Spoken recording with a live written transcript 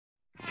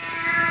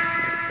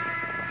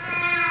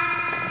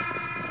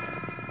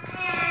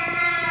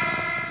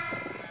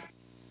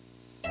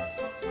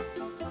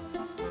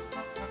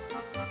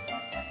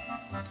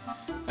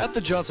At the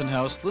Johnson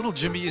house, little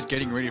Jimmy is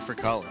getting ready for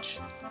college.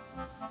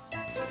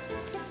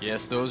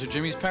 Yes, those are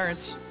Jimmy's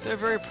parents. They're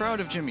very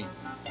proud of Jimmy.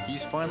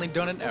 He's finally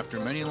done it after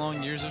many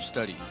long years of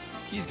study.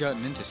 He's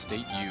gotten into State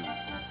U.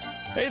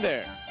 Hey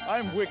there,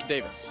 I'm Wick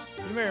Davis.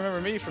 You may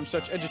remember me from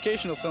such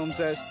educational films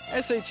as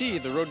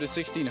SAT, The Road to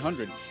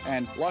 1600,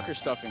 and Locker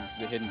Stuffings,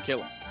 The Hidden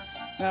Killer.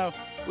 Now,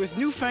 with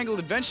newfangled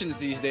inventions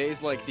these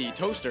days, like the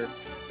toaster,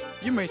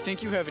 you may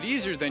think you have it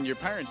easier than your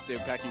parents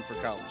did packing for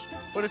college,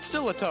 but it's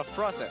still a tough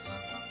process.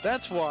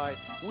 That's why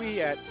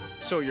we at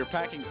So You're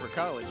Packing for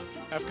College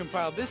have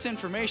compiled this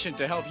information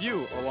to help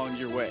you along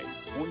your way.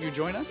 Won't you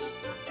join us?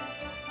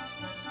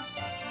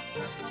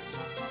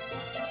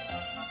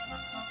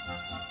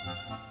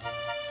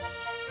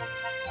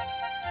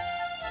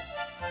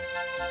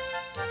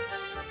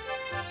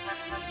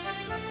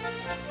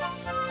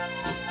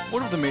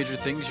 One of the major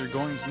things you're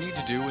going to need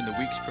to do in the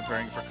weeks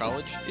preparing for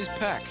college is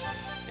pack.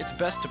 It's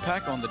best to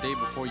pack on the day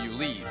before you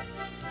leave.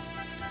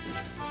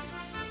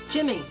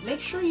 Jimmy, make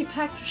sure you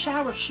pack your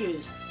shower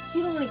shoes.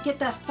 You don't want to get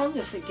that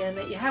fungus again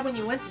that you had when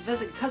you went to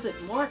visit Cousin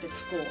Mark at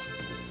school.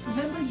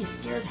 Remember you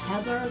scared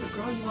Heather, the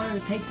girl you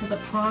wanted to take to the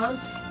prom?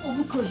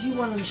 Well, because you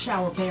wanted to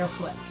shower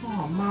barefoot.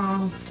 Oh,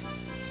 Mom.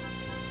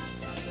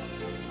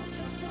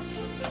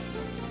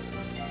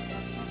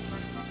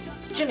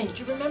 Jimmy,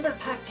 do you remember to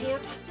pack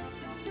pants?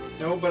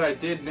 No, but I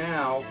did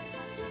now.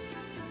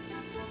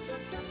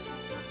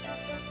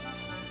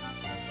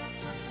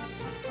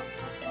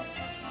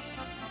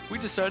 We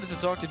decided to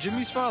talk to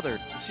Jimmy's father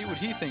to see what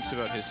he thinks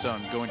about his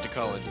son going to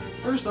college.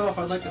 First off,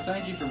 I'd like to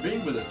thank you for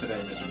being with us today,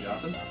 Mr.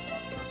 Johnson.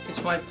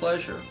 It's my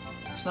pleasure.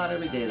 It's not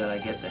every day that I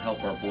get to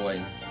help our boy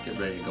get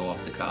ready to go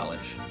off to college.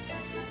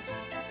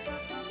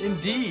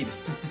 Indeed.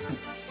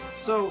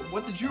 So,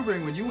 what did you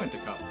bring when you went to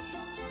college?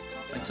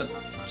 I took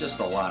just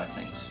a lot of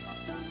things.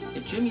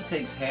 If Jimmy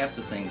takes half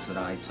the things that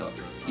I took,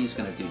 he's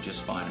going to do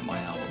just fine in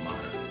my alma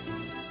mater.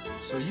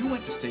 So you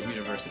went to State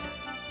University?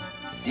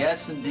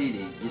 Yes,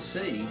 indeedy. You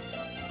see,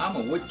 I'm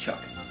a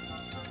woodchuck.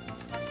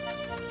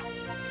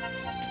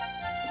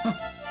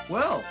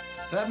 Well,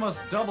 that must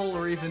double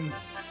or even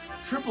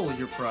triple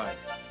your pride.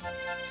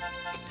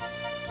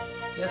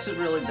 Yes, it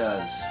really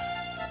does.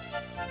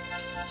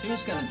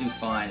 Jimmy's going to do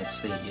fine at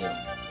State U.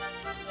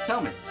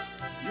 Tell me,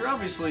 you're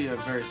obviously a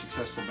very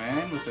successful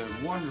man with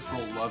a wonderful,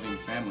 loving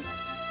family.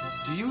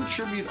 Do you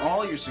attribute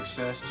all your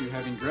success to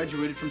having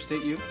graduated from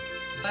State U?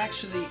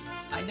 Actually,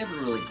 I never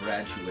really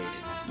graduated.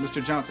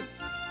 Mr. Johnson,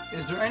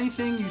 is there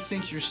anything you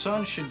think your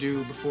son should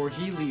do before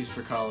he leaves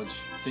for college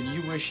that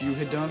you wish you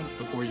had done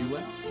before you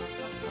left?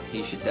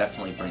 He should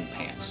definitely bring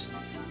pants.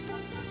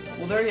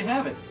 Well, there you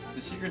have it.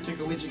 The secret to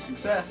collegiate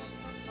success.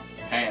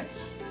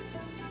 Pants.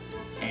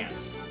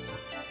 Pants.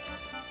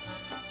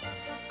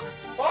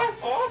 Bye,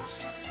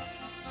 Pops.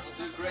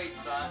 You'll do great,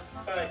 son.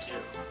 Thank you.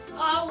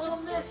 I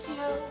will miss you.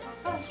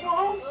 Thanks,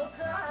 Mom.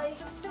 Okay,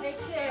 take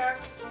care.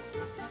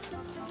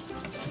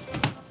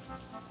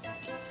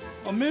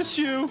 I'll miss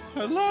you.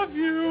 I love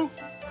you.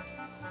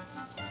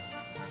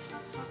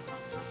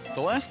 The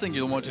last thing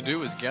you'll want to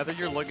do is gather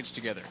your luggage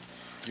together.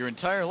 Your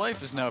entire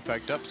life is now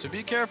packed up, so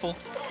be careful.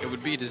 It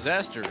would be a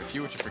disaster if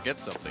you were to forget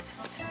something.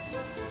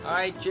 All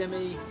right,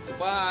 Jimmy.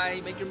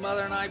 Goodbye. Make your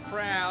mother and I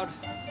proud.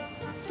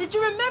 Did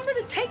you remember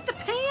to take the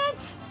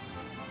pants?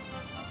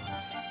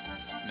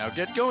 Now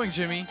get going,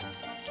 Jimmy.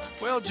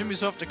 Well,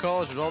 Jimmy's off to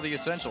college with all the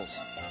essentials.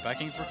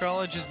 Packing for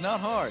college is not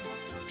hard.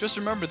 Just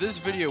remember this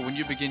video when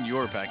you begin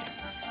your packing.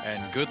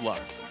 And good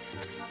luck.